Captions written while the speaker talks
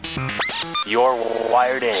You're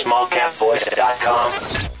wired in. SmallCapVoice.com.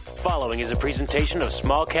 Following is a presentation of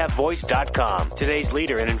SmallCapVoice.com, today's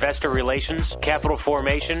leader in investor relations, capital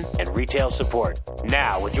formation, and retail support.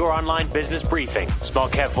 Now, with your online business briefing,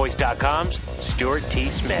 SmallCapVoice.com's Stuart T.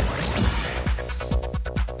 Smith.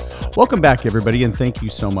 Welcome back, everybody, and thank you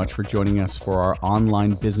so much for joining us for our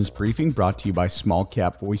online business briefing brought to you by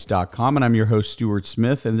SmallCapVoice.com. And I'm your host, Stuart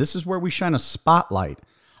Smith, and this is where we shine a spotlight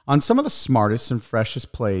on some of the smartest and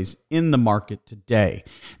freshest plays in the market today.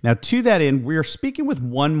 Now, to that end, we are speaking with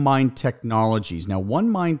OneMind Technologies. Now,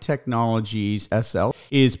 OneMind Technologies SL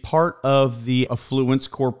is part of the Affluence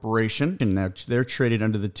Corporation, and they're traded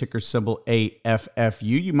under the ticker symbol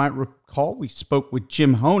AFFU. You might recall we spoke with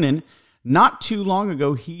Jim Honan not too long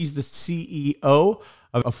ago. He's the CEO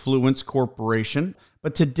of Affluence Corporation.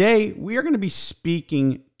 But today, we are going to be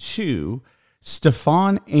speaking to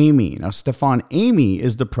Stephane Eyme. Now, Stephane Eyme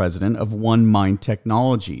is the president of OneMind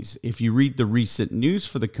Technologies. If you read the recent news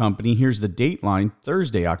for the company, here's the dateline,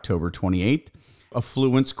 Thursday, October 28th.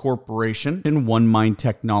 Affluence Corporation and OneMind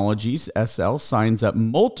Technologies SL signs up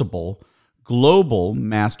multiple global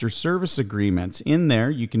master service agreements. In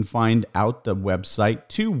there, you can find out the website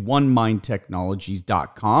to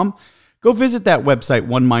OneMindTechnologies.com. Go visit that website,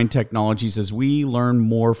 OneMind Technologies, as we learn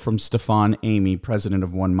more from Stephane Eyme, president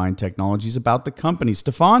of OneMind Technologies, about the company.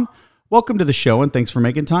 Stephane, welcome to the show, and thanks for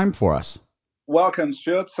making time for us. Welcome,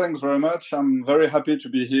 Stuart. Thanks very much. I'm very happy to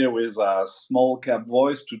be here with Small Cap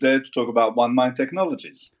Voice today to talk about OneMind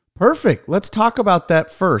Technologies. Perfect. Let's talk about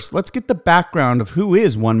that first. Let's get the background of who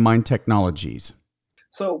is OneMind Technologies.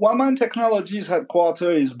 So OneMind Technologies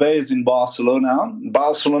headquarters is based in Barcelona.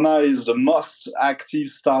 Barcelona is the most active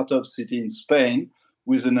startup city in Spain,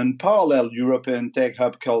 with an unparalleled European tech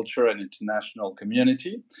hub culture and international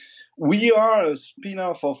community. We are a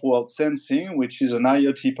spin-off of World Sensing, which is an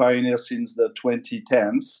IoT pioneer since the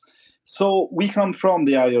 2010s. So we come from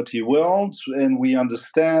the IoT world, and we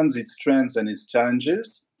understand its strengths and its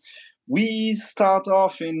challenges. We start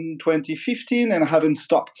off in 2015 and haven't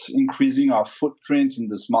stopped increasing our footprint in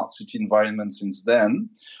the smart city environment since then.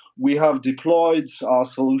 We have deployed our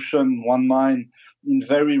solution, OneMind, in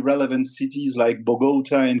very relevant cities like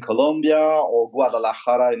Bogota in Colombia or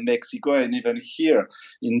Guadalajara in Mexico, and even here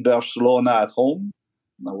in Barcelona at home,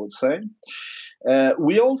 I would say.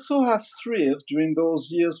 We also have thrived during those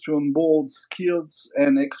years to onboard skilled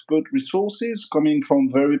and expert resources coming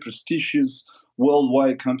from very prestigious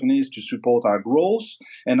worldwide companies to support our growth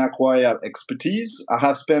and acquire expertise. I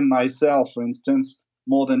have spent myself, for instance,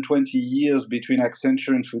 more than 20 years between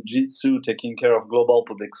Accenture and Fujitsu taking care of global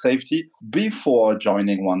public safety before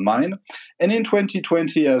joining OneMind. And in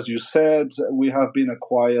 2020, as you said, we have been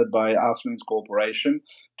acquired by Affluence Corporation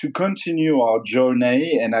to continue our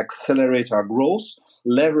journey and accelerate our growth,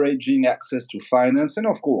 leveraging access to finance, and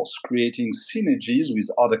of course, creating synergies with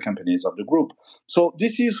other companies of the group. So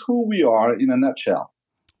this is who we are in a nutshell.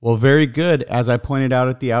 Well, very good. As I pointed out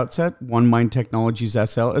at the outset, OneMind Technologies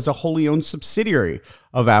SL is a wholly owned subsidiary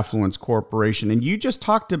of Affluence Corporation. And you just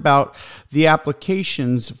talked about the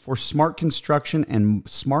applications for smart construction and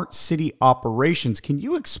smart city operations. Can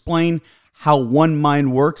you explain how OneMind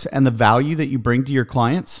works and the value that you bring to your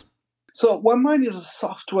clients? So OneMind is a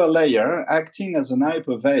software layer acting as an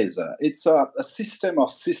hypervisor. It's a system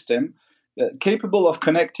of systems capable of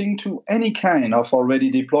connecting to any kind of already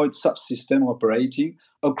deployed subsystem operating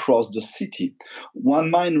across the city.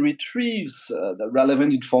 OneMind retrieves the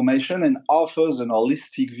relevant information and offers an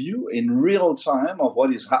holistic view in real time of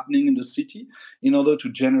what is happening in the city in order to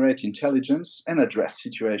generate intelligence and address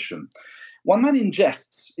situations. OneMind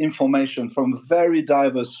ingests information from very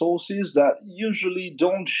diverse sources that usually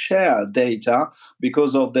don't share data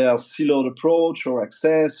because of their siloed approach or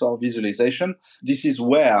access or visualization. This is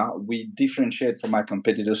where we differentiate from our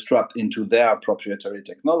competitors trapped into their proprietary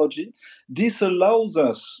technology. This allows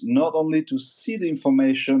us not only to see the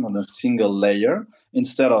information on a single layer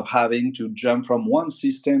instead of having to jump from one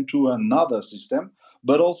system to another system,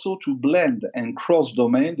 but also to blend and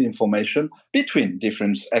cross-domain the information between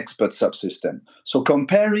different expert subsystems. So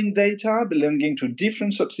comparing data belonging to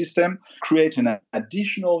different subsystems creates an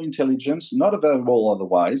additional intelligence not available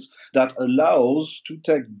otherwise that allows to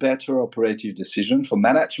take better operative decisions for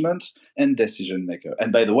management and decision maker.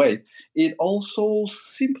 And by the way, it also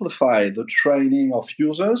simplifies the training of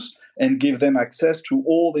users and give them access to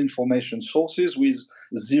all the information sources with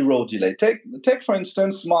zero delay. Take for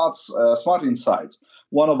instance, Smart Insights.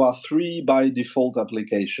 one of our 3 by default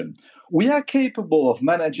applications. We are capable of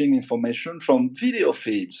managing information from video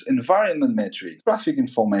feeds, environment metrics, traffic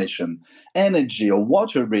information, energy or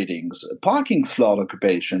water readings, parking slot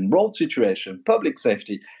occupation, road situation, public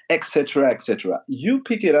safety, etc., etc. You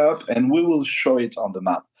pick it up and we will show it on the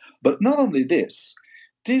map. But not only this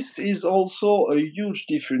is also a huge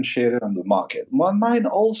differentiator on the market. OneMind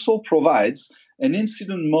also provides an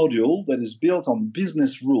incident module that is built on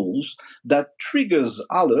business rules that triggers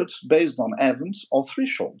alerts based on events or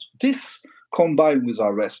thresholds. This, combined with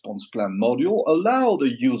our response plan module, allow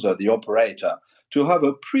the user, the operator, to have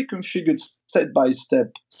a pre-configured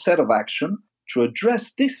step-by-step set of action to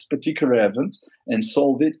address this particular event and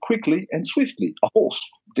solve it quickly and swiftly. Of course,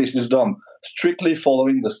 this is done strictly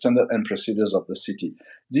following the standard and procedures of the city.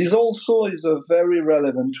 This also is a very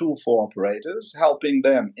relevant tool for operators, helping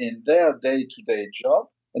them in their day-to-day job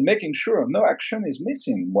and making sure no action is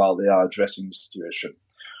missing while they are addressing the situation.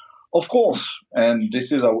 Of course, and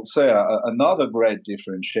this is, I would say, another great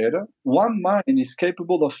differentiator, OneMind is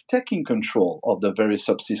capable of taking control of the very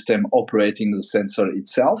subsystem operating the sensor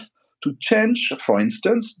itself to change, for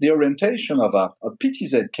instance, the orientation of a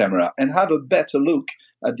PTZ camera and have a better look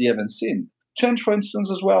at the event scene. Change, for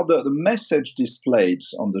instance, as well the message displayed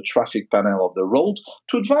on the traffic panel of the road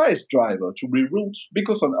to advise driver to reroute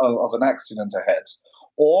because of an accident ahead,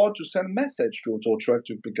 or to send a message to a tow truck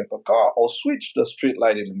to pick up a car, or switch the street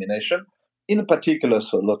light illumination in a particular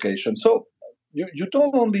location. So you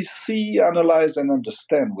don't only see, analyze, and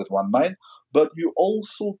understand with OneMind, but you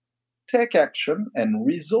also take action and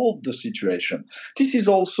resolve the situation. This is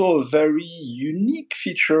also a very unique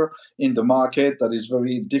feature in the market that is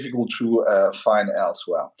very difficult to find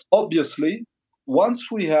elsewhere. Obviously,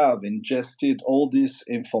 once we have ingested all this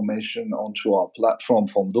information onto our platform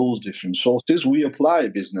from those different sources, we apply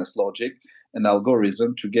business logic and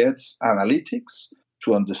algorithm to get analytics,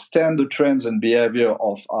 to understand the trends and behavior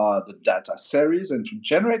of the data series, and to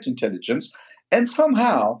generate intelligence, and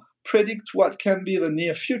somehow predict what can be the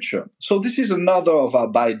near future. So this is another of our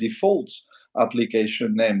by default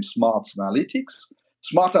application named Smart Analytics.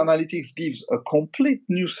 Smart Analytics gives a complete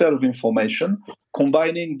new set of information,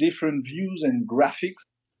 combining different views and graphics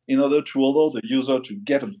in order to allow the user to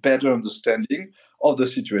get a better understanding of the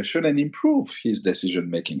situation and improve his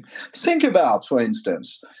decision making. Think about, for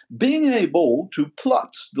instance, being able to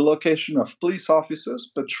plot the location of police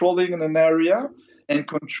officers patrolling in an area and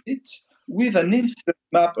contribute with an instant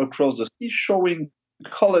map across the city showing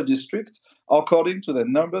color districts according to the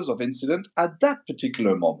numbers of incidents at that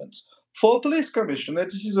particular moment. For a police commissioner,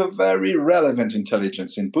 this is a very relevant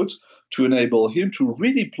intelligence input to enable him to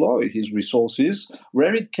redeploy his resources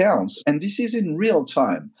where it counts, and this is in real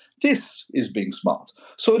time. This is being smart.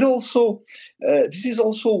 So this is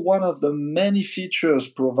also one of the many features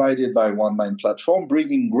provided by OneMind platform,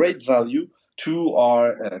 bringing great value to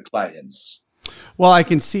our clients. Well, I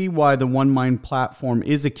can see why the OneMind platform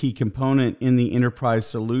is a key component in the enterprise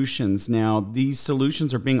solutions. Now, these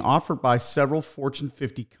solutions are being offered by several Fortune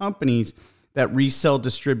 50 companies that resell,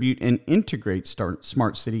 distribute, and integrate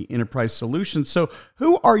smart city enterprise solutions. So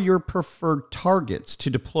who are your preferred targets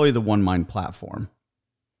to deploy the OneMind platform?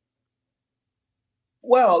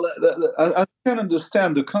 Well, as you can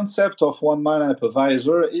understand, the concept of OneMind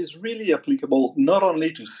hypervisor is really applicable not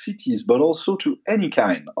only to cities, but also to any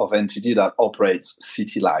kind of entity that operates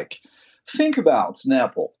city-like. Think about an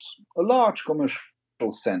airport, a large commercial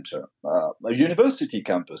center, a university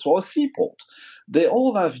campus, or a seaport. They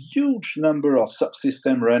all have huge number of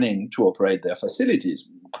subsystems running to operate their facilities.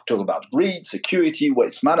 Talk about grid, security,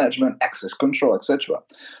 waste management, access control, etc.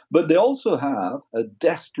 But they also have a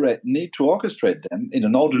desperate need to orchestrate them in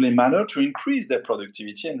an orderly manner to increase their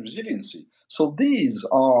productivity and resiliency. So these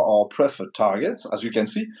are our preferred targets. As you can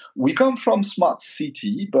see, we come from smart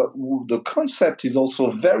city, but the concept is also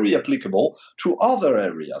very applicable to other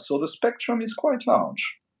areas. So the spectrum is quite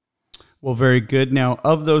large. Well, very good. Now,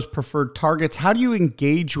 of those preferred targets, how do you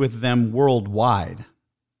engage with them worldwide?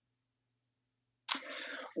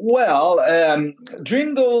 Well,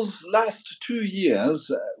 during those last 2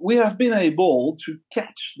 years, we have been able to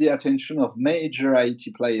catch the attention of major IT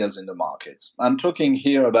players in the market. I'm talking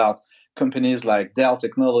here about companies like Dell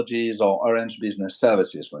Technologies or Orange Business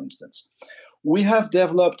Services, for instance. We have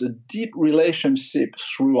developed a deep relationship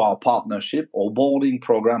through our partnership or boarding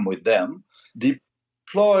program with them, deep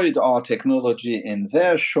deployed our technology in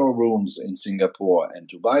their showrooms in Singapore and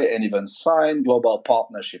Dubai, and even signed global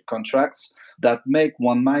partnership contracts that make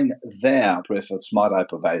OneMind their preferred smart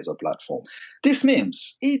hypervisor platform. This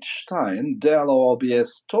means each time Dell or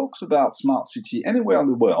OBS talks about smart city anywhere in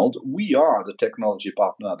the world, we are the technology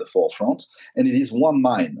partner at the forefront, and it is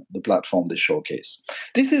OneMind, the platform they showcase.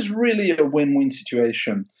 This is really a win-win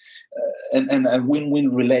situation and a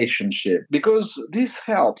win-win relationship, because this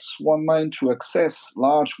helps OneMind to access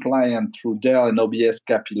large clients through Dell and OBS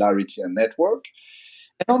capillarity and network.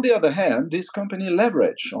 And on the other hand, this company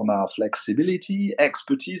leverage on our flexibility,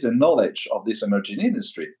 expertise, and knowledge of this emerging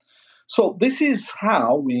industry. So this is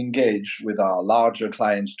how we engage with our larger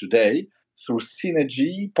clients today, through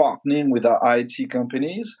synergy, partnering with our IT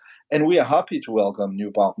companies, and we are happy to welcome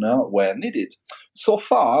new partner where needed. So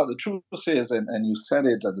far, the truth is, and you said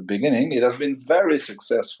it at the beginning, it has been very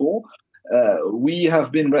successful. We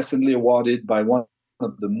have been recently awarded by one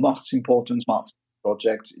of the most important smart city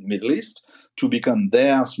projects in the Middle East to become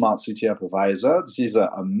their smart city hypervisor. This is a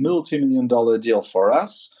multi-million-dollar deal for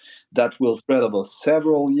us that will spread over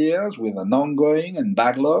several years with an ongoing and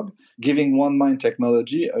backlog, giving OneMind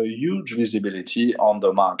Technology a huge visibility on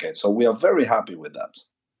the market. So we are very happy with that.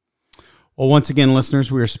 Well, once again, listeners,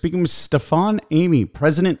 we are speaking with Stephane Eyme,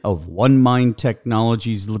 president of OneMind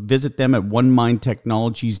Technologies. Visit them at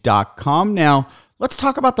OneMind Now, let's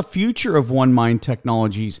talk about the future of OneMind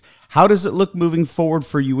Technologies. How does it look moving forward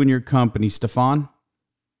for you and your company, Stephane?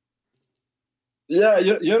 Yeah,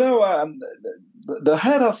 the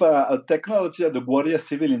head of technology at the Guardia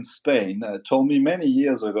Civil in Spain told me many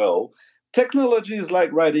years ago, technology is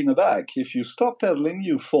like riding a bike. If you stop pedaling,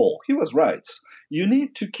 you fall. He was right. You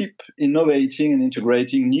need to keep innovating and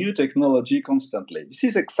integrating new technology constantly. This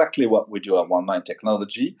is exactly what we do at OneMind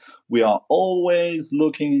Technology. We are always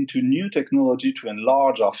looking into new technology to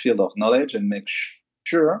enlarge our field of knowledge and make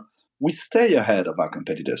sure we stay ahead of our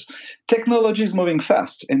competitors. Technology is moving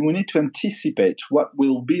fast, and we need to anticipate what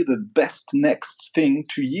will be the best next thing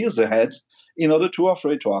 2 years ahead in order to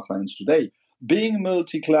offer it to our clients today. Being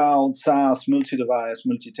multi-cloud, SaaS, multi-device,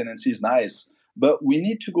 multi-tenancy is nice, but we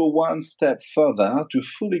need to go one step further to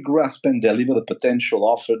fully grasp and deliver the potential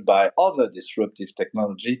offered by other disruptive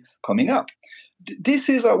technology coming up. This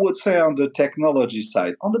is, I would say, on the technology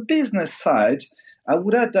side. On the business side, I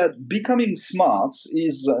would add that becoming smart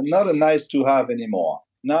is not a nice to have anymore.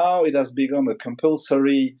 Now it has become a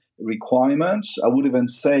compulsory requirement. I would even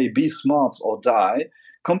say be smart or die.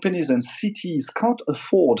 Companies and cities can't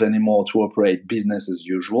afford anymore to operate business as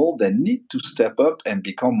usual. They need to step up and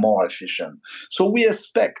become more efficient. So we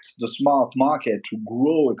expect the smart market to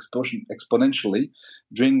grow exponentially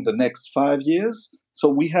during the next 5 years. So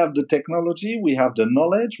we have the technology, we have the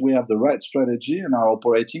knowledge, we have the right strategy, and are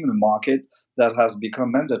operating in a market that has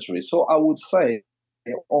become mandatory. So I would say,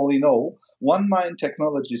 all in all, OneMind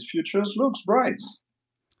Technologies' futures looks bright.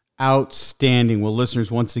 Outstanding. Well,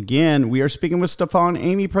 listeners, once again, we are speaking with Stephane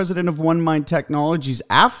Eyme, president of OneMind Technologies,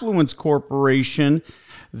 Affluence Corporation.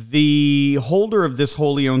 The holder of this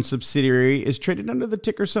wholly owned subsidiary is traded under the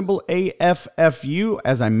ticker symbol AFFU.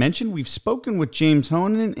 As I mentioned, we've spoken with James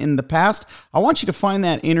Honan in the past. I want you to find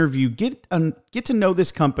that interview, get to know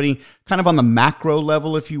this company kind of on the macro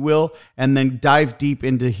level, if you will, and then dive deep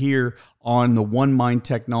into here on the OneMind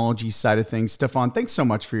Technology side of things. Stephane, thanks so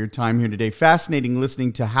much for your time here today. Fascinating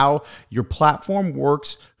listening to how your platform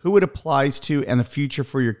works, who it applies to, and the future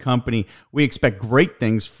for your company. We expect great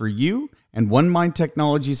things for you and OneMind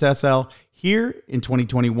Technologies SL here in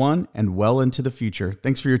 2021 and well into the future.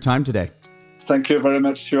 Thanks for your time today. Thank you very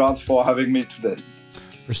much, Stuart, for having me today.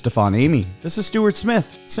 For Stephane Eyme, this is Stuart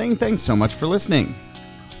Smith saying thanks so much for listening.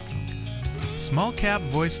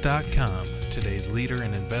 SmallCapVoice.com, today's leader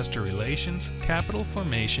in investor relations, capital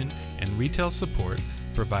formation, and retail support,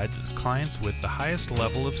 provides its clients with the highest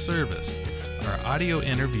level of service. Our audio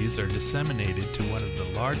interviews are disseminated to one of the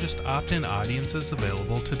largest opt-in audiences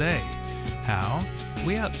available today. How?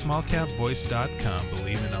 We at SmallCapVoice.com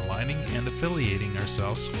believe in aligning and affiliating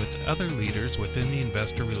ourselves with other leaders within the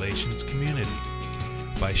investor relations community.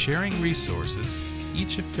 By sharing resources,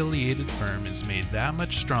 each affiliated firm is made that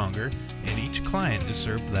much stronger and each client is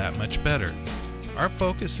served that much better. Our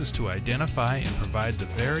focus is to identify and provide the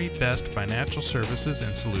very best financial services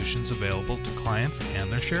and solutions available to clients and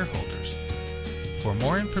their shareholders. For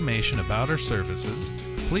more information about our services,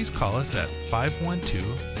 please call us at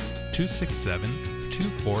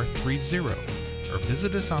 512-267-2430 or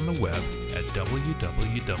visit us on the web at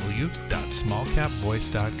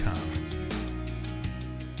www.smallcapvoice.com.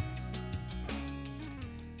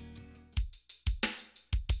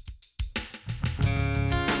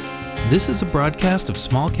 This is a broadcast of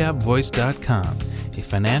SmallCapVoice.com, a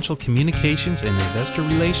financial communications and investor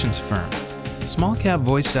relations firm.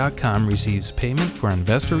 SmallCapVoice.com receives payment for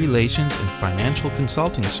investor relations and financial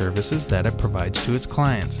consulting services that it provides to its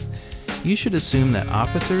clients. You should assume that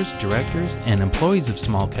officers, directors, and employees of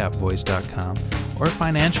SmallCapVoice.com or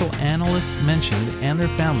financial analysts mentioned and their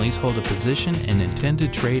families hold a position and intend to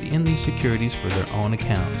trade in these securities for their own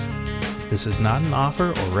accounts. This is not an offer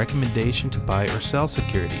or recommendation to buy or sell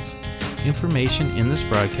securities. Information in this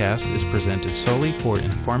broadcast is presented solely for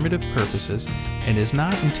informative purposes and is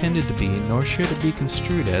not intended to be, nor should it be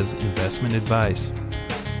construed as, investment advice.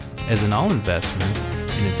 As in all investments,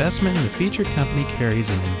 an investment in the featured company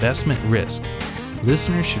carries an investment risk.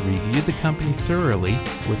 Listeners should review the company thoroughly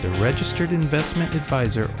with a registered investment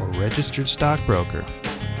advisor or registered stockbroker.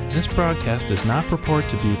 This broadcast does not purport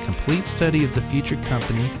to be a complete study of the featured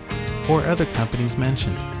company or other companies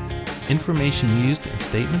mentioned. Information used and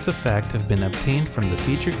statements of fact have been obtained from the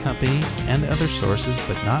featured company and other sources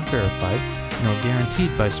but not verified nor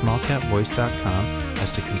guaranteed by smallcapvoice.com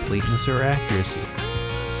as to completeness or accuracy.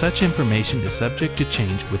 Such information is subject to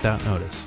change without notice.